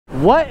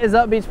What is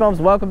up, beach bums?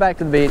 Welcome back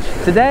to the beach.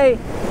 Today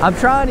I'm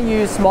trying to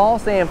use small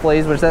sand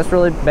fleas, which that's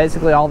really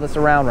basically all that's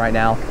around right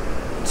now,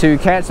 to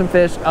catch some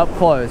fish up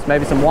close.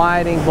 Maybe some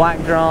whiting,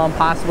 black drum,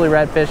 possibly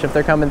redfish if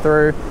they're coming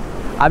through.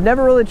 I've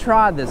never really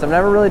tried this. I've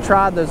never really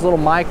tried those little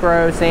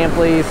micro sand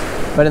fleas,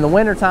 but in the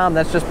winter time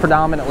that's just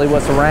predominantly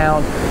what's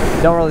around.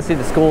 Don't really see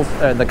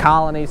the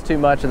colonies too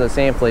much of those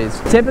sand fleas.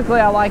 Typically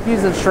I like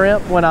using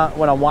shrimp when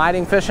I'm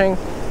whiting fishing,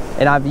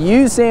 and I've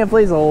used sand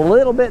fleas a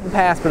little bit in the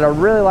past, but I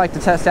really like to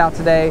test out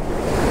today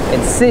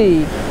and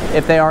see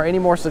if they are any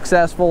more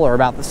successful or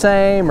about the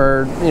same,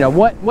 or you know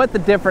what the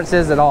difference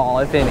is at all,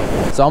 if any.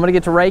 So I'm gonna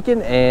get to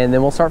raking and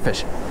then we'll start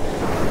fishing.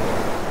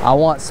 I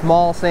want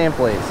small sand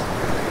fleas.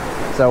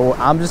 So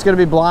I'm just gonna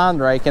be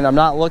blind raking. I'm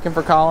not looking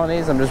for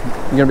colonies. I'm just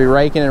gonna be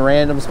raking in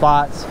random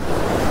spots,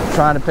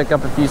 trying to pick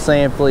up a few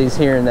sand fleas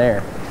here and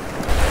there.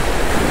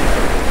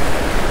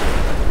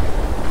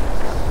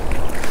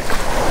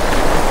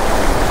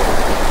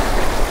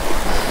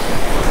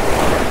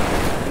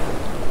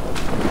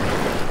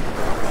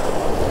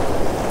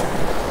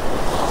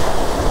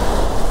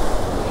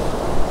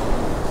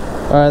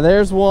 All right,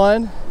 there's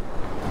one,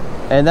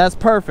 and that's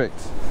perfect.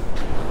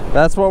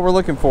 That's what we're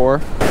looking for.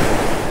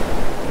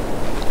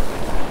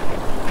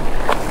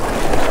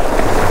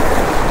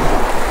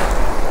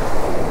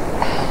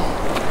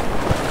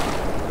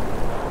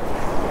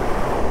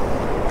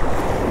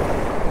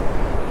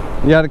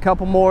 You got a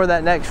couple more of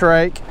that next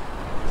rake.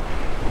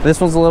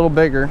 This one's a little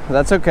bigger.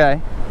 That's okay.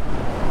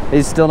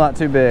 He's still not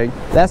too big.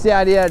 That's the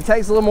idea. It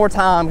takes a little more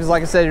time because,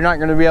 like I said, you're not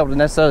going to be able to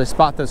necessarily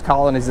spot those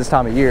colonies this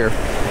time of year.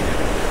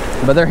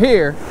 But they're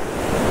here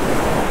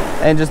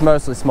and just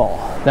mostly small.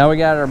 Now we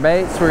got our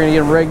baits. We're going to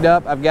get them rigged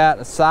up. I've got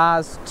a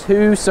size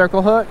 2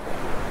 circle hook.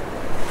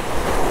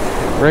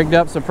 Rigged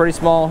up, so pretty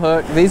small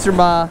hook. These are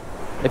my,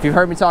 if you've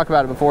heard me talk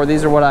about it before,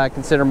 these are what I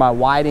consider my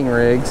whiting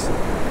rigs.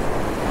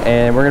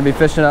 And we're going to be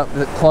fishing up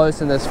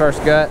close in this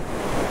first gut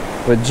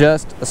with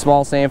just a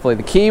small sand flea.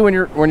 The key when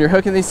you're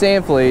hooking these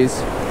sand fleas,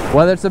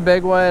 whether it's a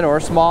big one or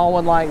a small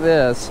one like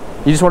this,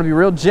 you just want to be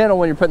real gentle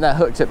when you're putting that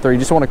hook tip through. You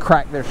just want to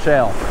crack their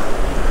shell.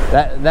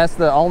 That's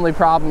the only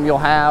problem you'll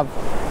have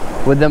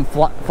with them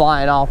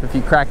flying off, if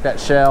you crack that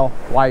shell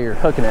while you're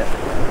hooking it.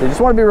 You just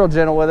want to be real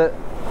gentle with it.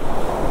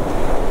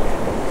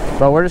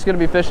 But we're just going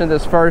to be fishing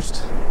this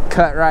first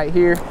cut right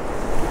here,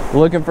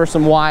 looking for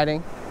some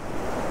whiting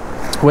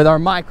with our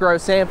micro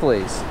sand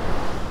fleas.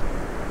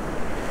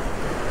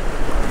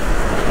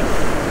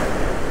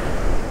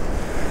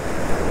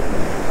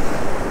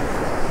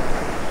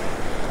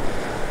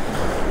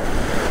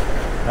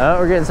 Oh,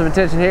 we're getting some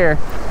attention here.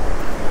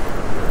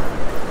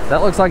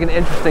 That looks like an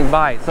interesting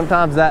bite.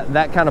 Sometimes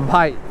that kind of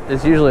bite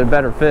is usually a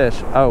better fish.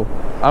 Oh,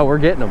 we're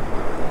getting them.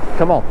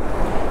 Come on.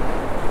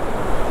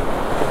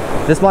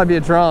 This might be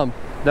a drum.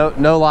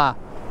 No lie.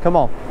 Come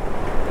on.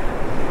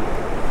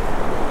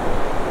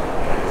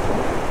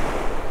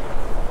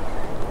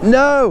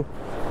 No!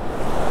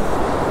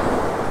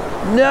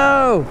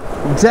 No!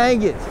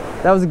 Dang it.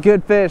 That was a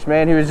good fish,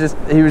 man. He was just,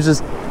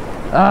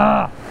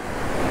 I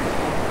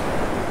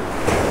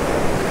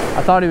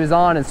thought he was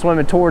on and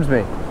swimming towards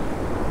me.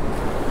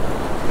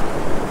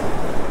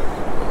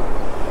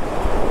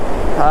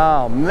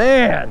 Oh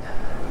man,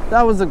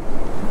 that was that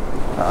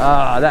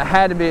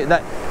had to be,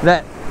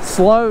 that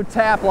slow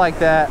tap like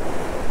that.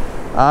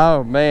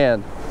 Oh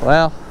man,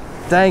 well,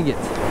 dang it.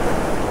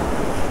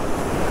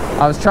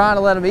 I was trying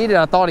to let him eat it.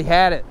 I thought he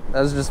had it.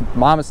 That was just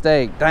my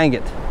mistake. Dang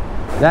it.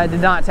 That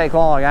did not take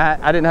long.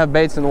 I didn't have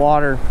baits in the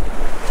water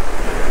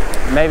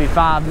maybe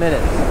 5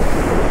 minutes.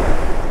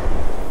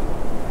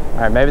 All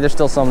right, maybe there's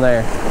still some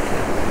there.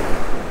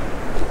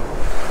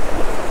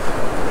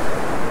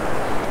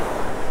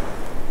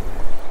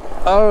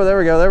 Oh, there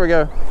we go, there we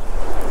go.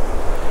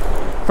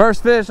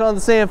 First fish on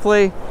the sand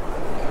flea.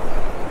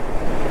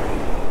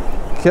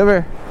 Come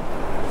here.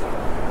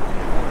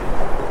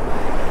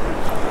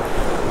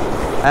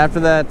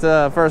 After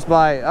that first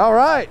bite. All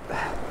right,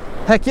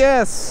 heck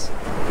yes.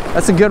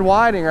 That's a good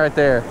whiting right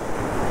there.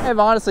 I have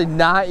honestly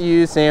not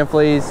used sand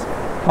fleas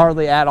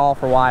hardly at all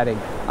for whiting.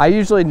 I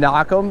usually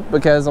knock them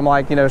because I'm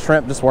like, you know,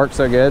 shrimp just works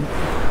so good.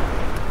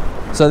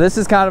 So this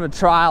is kind of a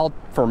trial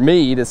for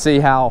me to see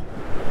how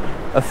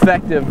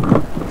effective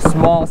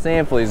small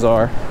sand fleas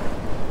are.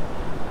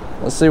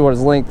 Let's see what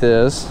his length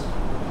is.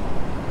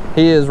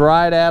 He is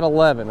right at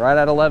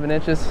 11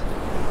 inches.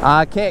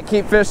 I can't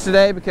keep fish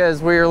today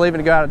because we are leaving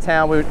to go out of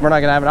town. We're not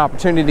gonna have an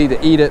opportunity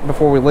to eat it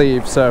before we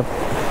leave. So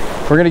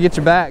we're gonna get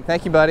you back.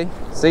 Thank you, buddy.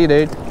 See you,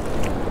 dude.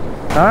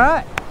 All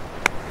right,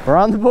 we're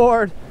on the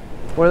board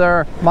with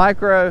our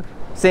micro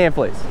sand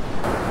fleas.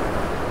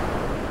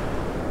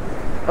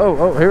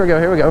 Oh, here we go,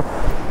 here we go.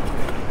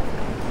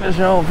 Fish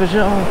on, fish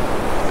on.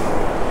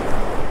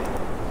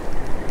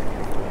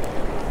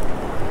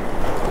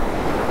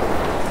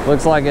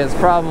 Looks like it's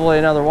probably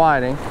another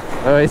whiting.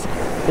 Oh,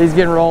 he's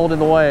getting rolled in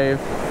the wave.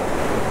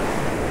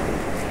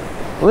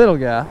 Little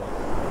guy.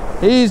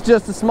 He's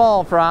just a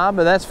small fry,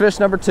 but that's fish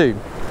number 2.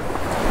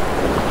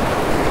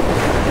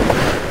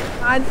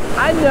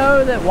 I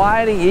know that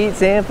whiting eat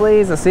sand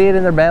fleas. I see it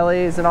in their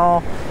bellies and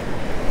all.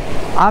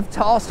 I've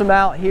tossed them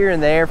out here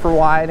and there for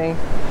whiting,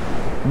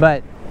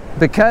 but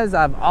because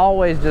I've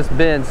always just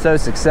been so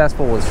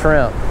successful with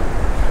shrimp,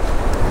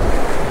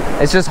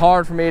 it's just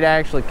hard for me to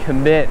actually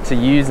commit to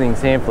using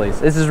sand fleas.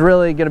 This is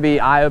really going to be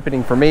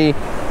eye-opening for me,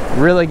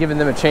 really giving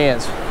them a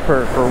chance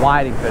for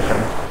whiting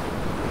fishing.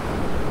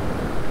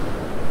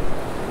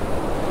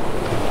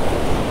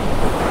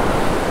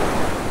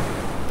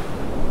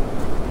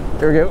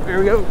 Here we go, here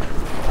we go.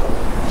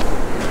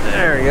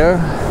 There we go.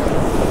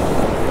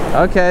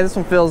 Okay, this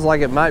one feels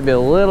like it might be a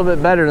little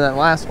bit better than that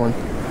last one.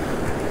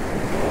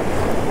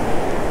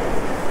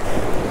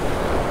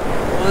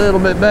 A little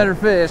bit better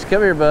fish.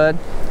 Come here, bud.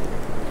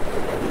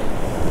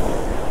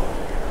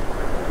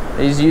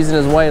 He's using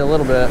his weight a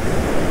little bit.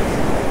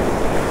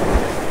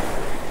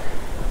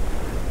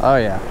 Oh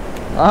yeah.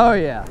 Oh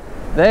yeah.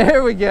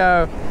 There we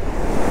go.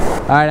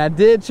 All right, I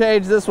did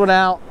change this one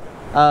out.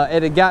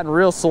 It had gotten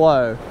real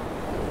slow.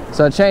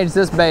 So I changed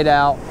this bait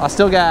out. I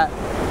still got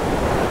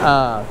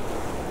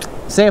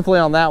sand flea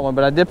on that one,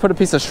 but I did put a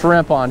piece of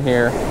shrimp on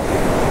here.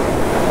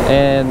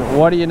 And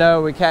what do you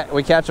know, we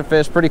catch a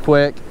fish pretty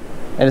quick,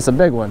 and it's a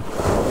big one.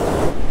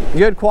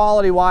 Good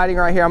quality whiting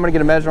right here. I'm gonna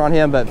get a measure on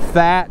him, but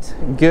fat,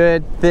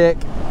 good, thick,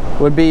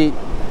 would be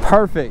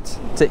perfect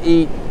to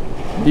eat.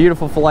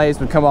 Beautiful fillets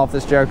would come off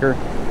this joker.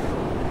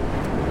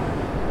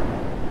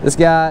 This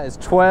guy is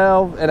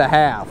 12 and a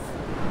half.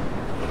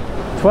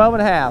 12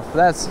 and a half,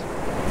 that's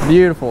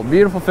beautiful,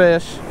 beautiful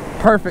fish,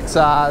 perfect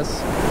size.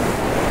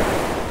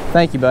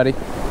 Thank you, buddy.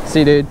 See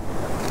you, dude.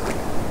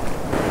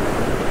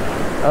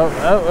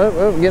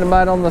 Oh, get a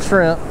bite on the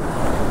shrimp.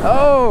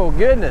 Oh,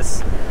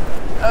 goodness.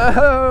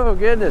 Oh,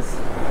 goodness.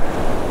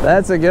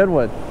 That's a good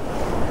one.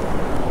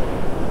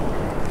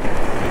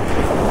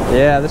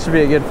 Yeah, this should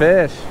be a good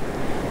fish.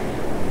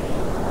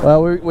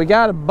 Well, we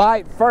got a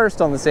bite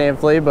first on the sand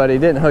flea, but he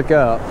didn't hook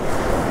up.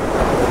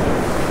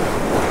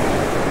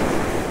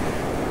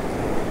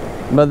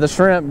 But the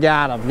shrimp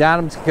got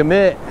him to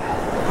commit.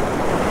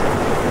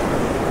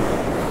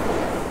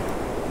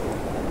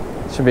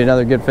 Should be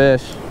another good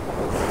fish.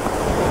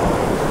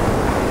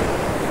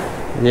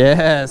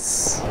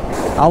 Yes.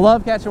 I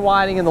love catching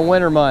whiting in the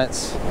winter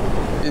months.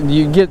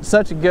 You get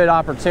such a good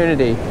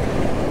opportunity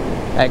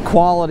at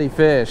quality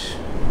fish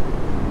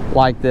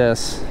like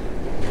this.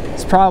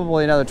 It's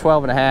probably another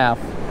 12 and a half.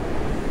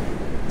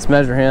 Let's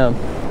measure him.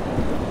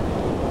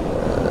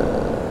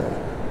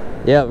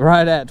 Yep,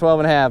 right at 12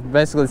 and a half.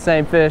 Basically the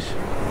same fish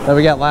that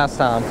we got last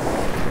time.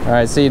 All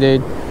right, see you,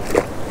 dude.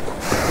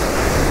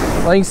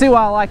 Well, you can see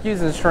why I like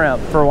using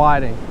shrimp for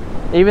whiting.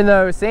 Even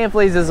though sand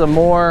fleas is a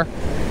more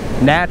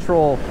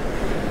natural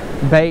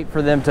bait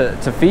for them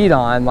to feed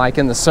on, like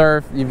in the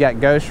surf, you've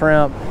got ghost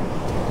shrimp,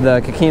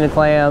 the coquina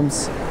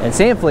clams, and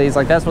sand fleas,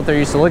 like that's what they're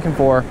used to looking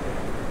for.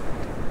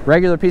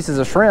 Regular pieces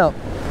of shrimp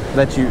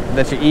that you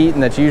eat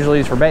and that you usually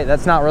use for bait,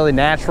 that's not really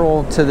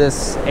natural to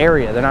this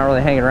area. They're not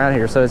really hanging around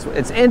here. So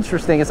it's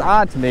interesting, it's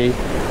odd to me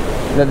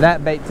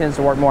that bait tends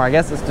to work more. I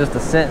guess it's just a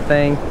scent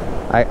thing.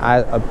 I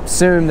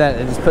assume that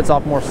it just puts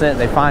off more scent.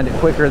 They find it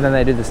quicker than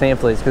they do the sand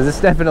fleas, because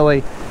it's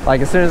definitely,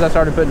 like, as soon as I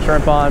started putting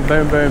shrimp on,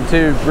 boom, boom,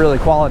 two really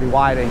quality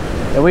whiting.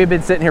 And we've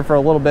been sitting here for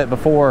a little bit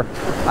before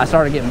I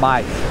started getting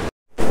bites.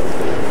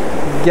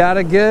 Got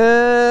a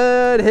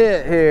good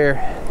hit here.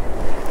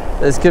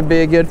 This could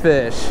be a good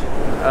fish.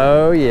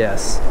 Oh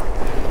yes.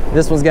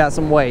 This one's got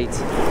some weight.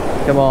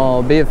 Come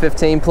on, be a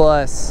 15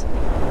 plus.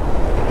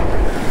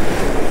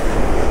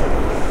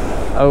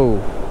 Oh,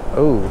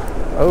 oh,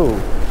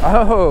 oh,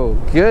 oh,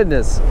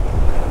 goodness.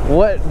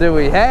 What do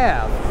we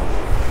have?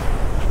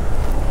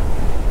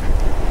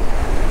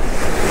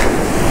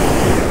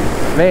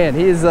 Man,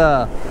 he's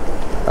a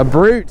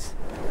brute.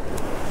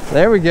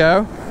 There we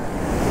go.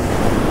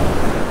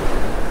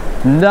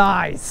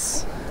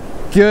 Nice.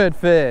 Good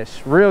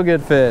fish, real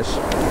good fish.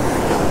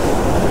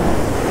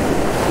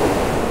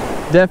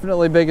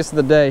 Definitely biggest of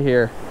the day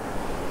here.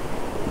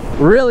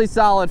 Really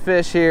solid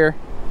fish here.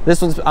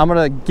 This one's, I'm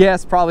gonna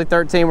guess, probably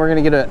 13. We're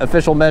gonna get an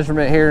official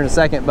measurement here in a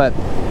second, but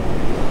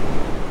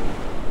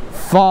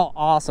fall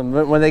awesome.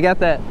 When they got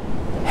that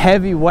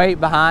heavy weight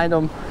behind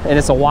them and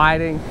it's a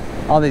whiting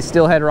on these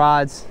steelhead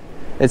rods,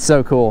 it's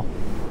so cool.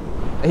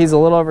 He's a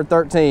little over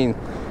 13.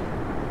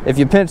 If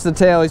you pinch the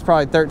tail, he's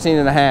probably 13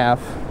 and a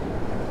half.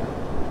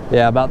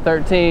 Yeah, about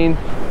 13.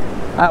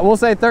 We'll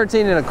say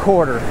 13 and a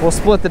quarter. We'll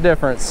split the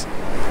difference.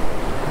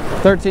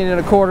 13 and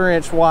a quarter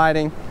inch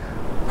whiting.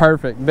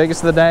 Perfect.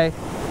 Biggest of the day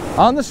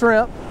on the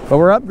shrimp, but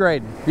we're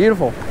upgrading.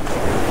 Beautiful.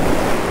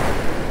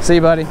 See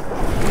you, buddy.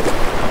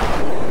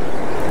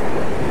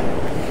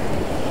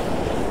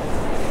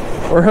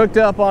 We're hooked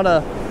up on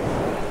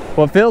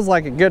what feels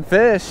like a good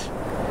fish.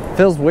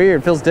 Feels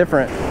weird, feels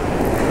different.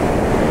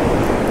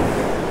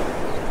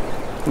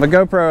 My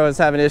GoPro is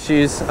having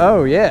issues.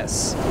 Oh,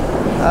 yes.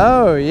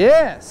 Oh,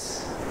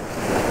 yes.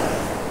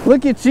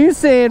 Look at you,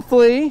 sand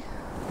flea.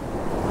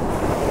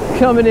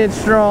 Coming in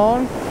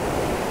strong.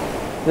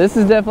 This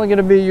is definitely going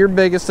to be your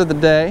biggest of the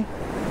day.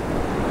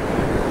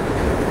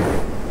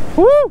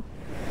 Woo!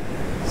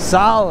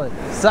 Solid,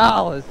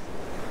 solid.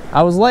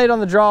 I was late on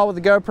the draw with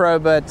the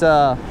GoPro, but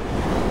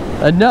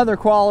Another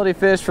quality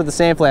fish for the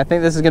sand flea. I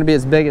think this is going to be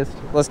its biggest.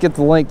 Let's get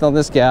the length on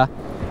this guy.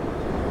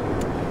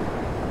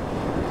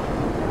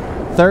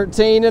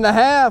 13 and a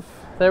half.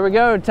 There we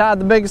go. Tied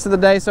the biggest of the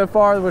day so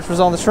far, which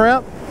was on the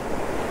shrimp.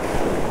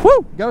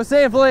 Woo! Go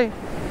sand flea.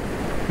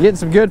 Getting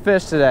some good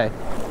fish today.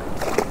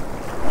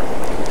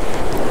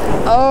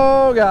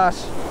 Oh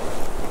gosh.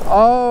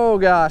 Oh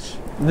gosh.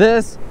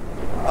 This.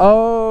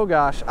 Oh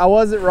gosh. I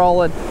wasn't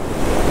rolling.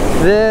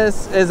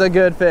 This is a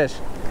good fish.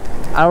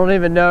 I don't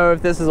even know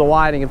if this is a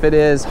whiting. If it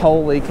is,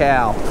 holy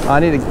cow. I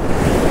need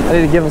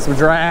to give him some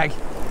drag.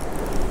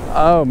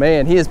 Oh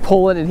man, he is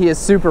pulling and he is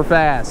super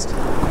fast.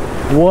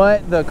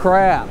 What the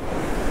crap?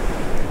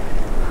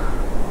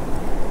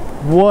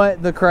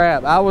 What the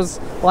crap? I was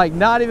like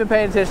not even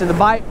paying attention. The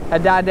bite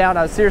had died down.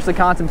 I was seriously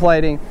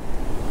contemplating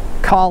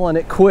calling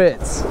it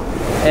quits.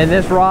 And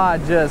this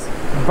rod just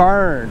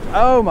burned.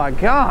 Oh my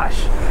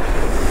gosh.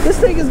 This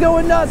thing is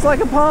going nuts like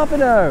a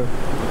pompano.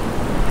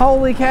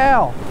 Holy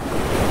cow.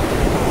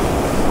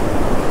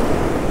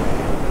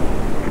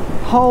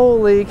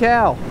 Holy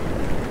cow.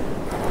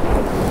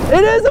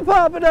 It is a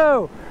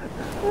pompano.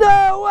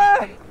 No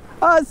way.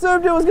 I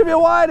assumed it was gonna be a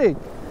whiting.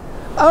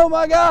 Oh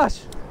my gosh.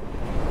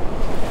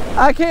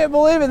 I can't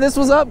believe it. This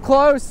was up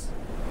close.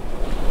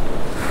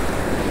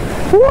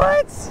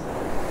 What?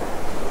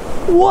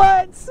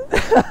 What?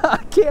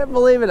 I can't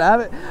believe it.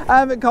 I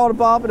haven't caught a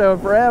pompano in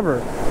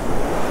forever.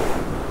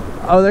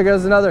 Oh, there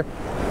goes another.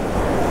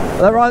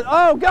 That rod.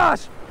 Oh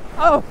gosh.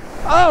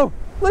 Oh,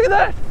 look at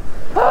that.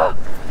 Oh,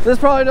 this is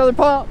probably another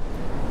pump.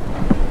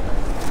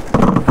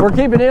 We're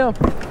keeping him.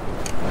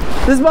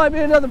 This might be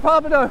another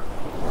pompano.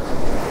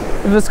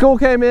 If the school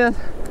came in.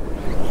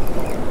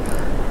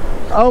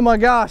 Oh my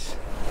gosh.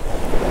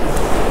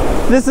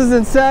 This is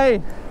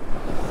insane.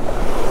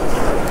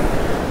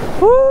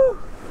 Woo.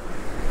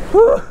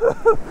 Woo.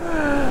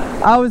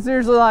 I was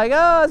seriously like,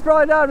 oh, it's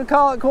probably time to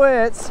call it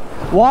quits.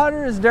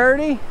 Water is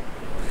dirty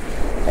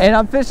and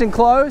I'm fishing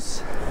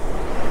close.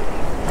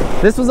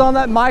 This was on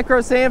that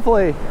micro sand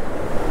flea.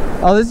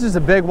 Oh, this is just a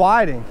big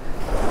whiting.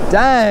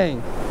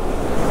 Dang.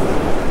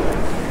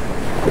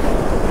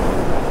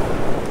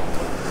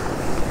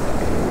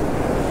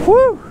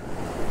 Woo.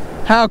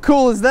 How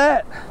cool is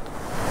that?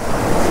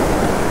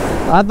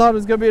 I thought it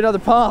was gonna be another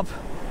pump.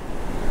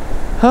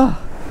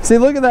 See,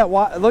 look at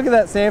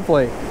that sand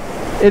flea.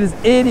 It is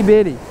itty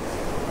bitty,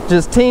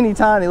 just teeny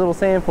tiny little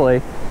sand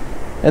flea.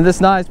 And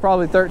this nice,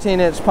 probably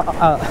 13-inch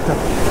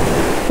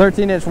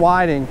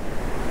whiting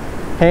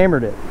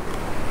hammered it.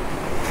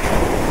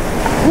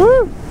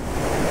 Woo!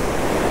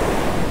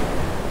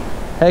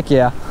 Heck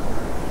yeah.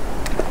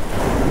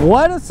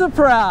 What a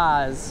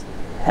surprise.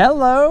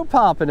 Hello,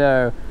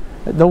 pompano.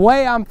 The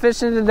way I'm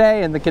fishing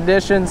today and the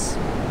conditions,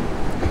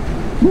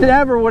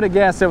 never would have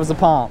guessed it was a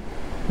pomp.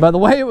 But the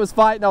way it was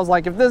fighting, I was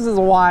like, if this is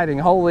a whiting,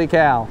 holy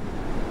cow.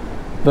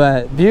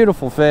 But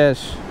beautiful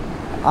fish.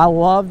 I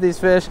love these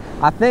fish.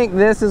 I think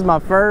this is my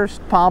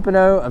first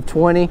pompano of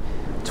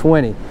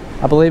 2020.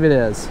 I believe it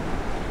is.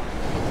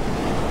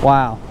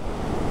 Wow.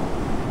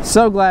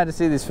 So glad to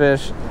see these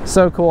fish.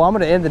 So cool. I'm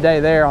going to end the day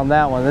there on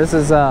that one. This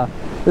is a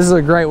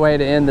great way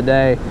to end the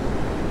day,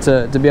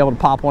 to be able to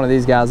pop one of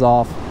these guys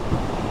off.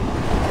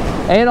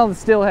 And on the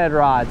steelhead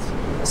rods.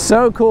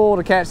 So cool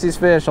to catch these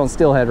fish on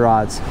steelhead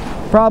rods.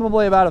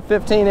 Probably about a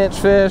 15-inch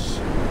fish.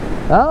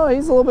 Oh,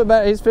 he's a little bit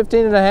better. He's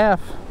 15 and a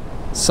half.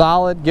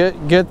 Solid,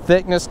 good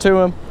thickness to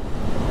him.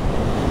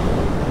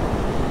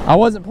 I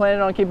wasn't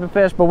planning on keeping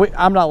fish, but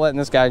I'm not letting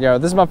this guy go.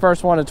 This is my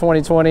first one of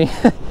 2020.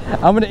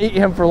 I'm gonna eat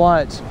him for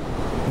lunch.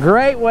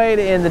 Great way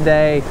to end the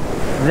day.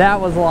 That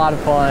was a lot of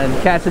fun.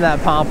 Catching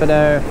that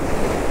pompano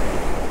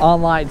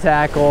on light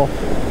tackle.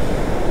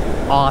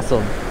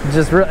 Awesome.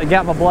 Just really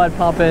got my blood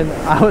pumping.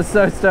 I was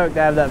so stoked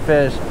to have that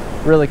fish.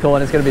 Really cool,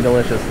 and it's gonna be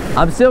delicious.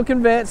 I'm still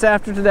convinced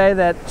after today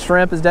that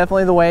shrimp is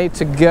definitely the way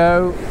to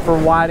go for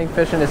whiting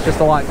fishing. It's just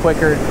a lot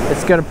quicker.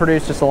 It's gonna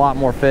produce just a lot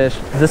more fish.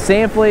 The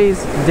sand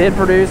fleas did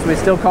produce, we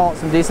still caught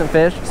some decent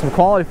fish, some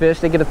quality fish.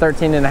 They get a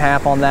 13 and a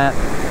half on that.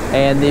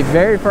 And the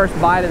very first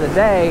bite of the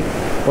day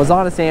was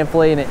on a sand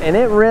flea, and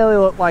it really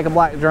looked like a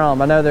black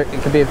drum. I know it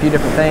could be a few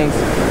different things,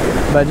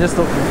 but just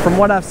from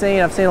what I've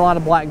seen a lot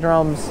of black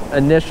drums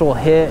initial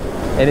hit,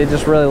 and it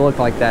just really looked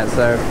like that.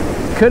 So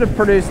could have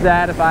produced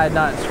that if I had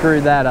not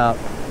screwed that up.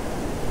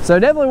 So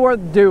definitely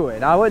worth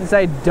doing. I wouldn't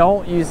say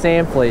don't use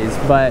sand fleas,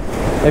 but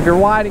if you're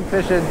whiting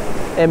fishing,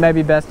 it may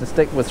be best to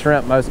stick with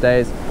shrimp most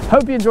days.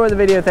 Hope you enjoyed the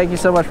video. Thank you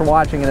so much for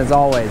watching, and as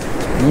always,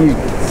 you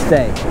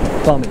stay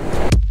bummy.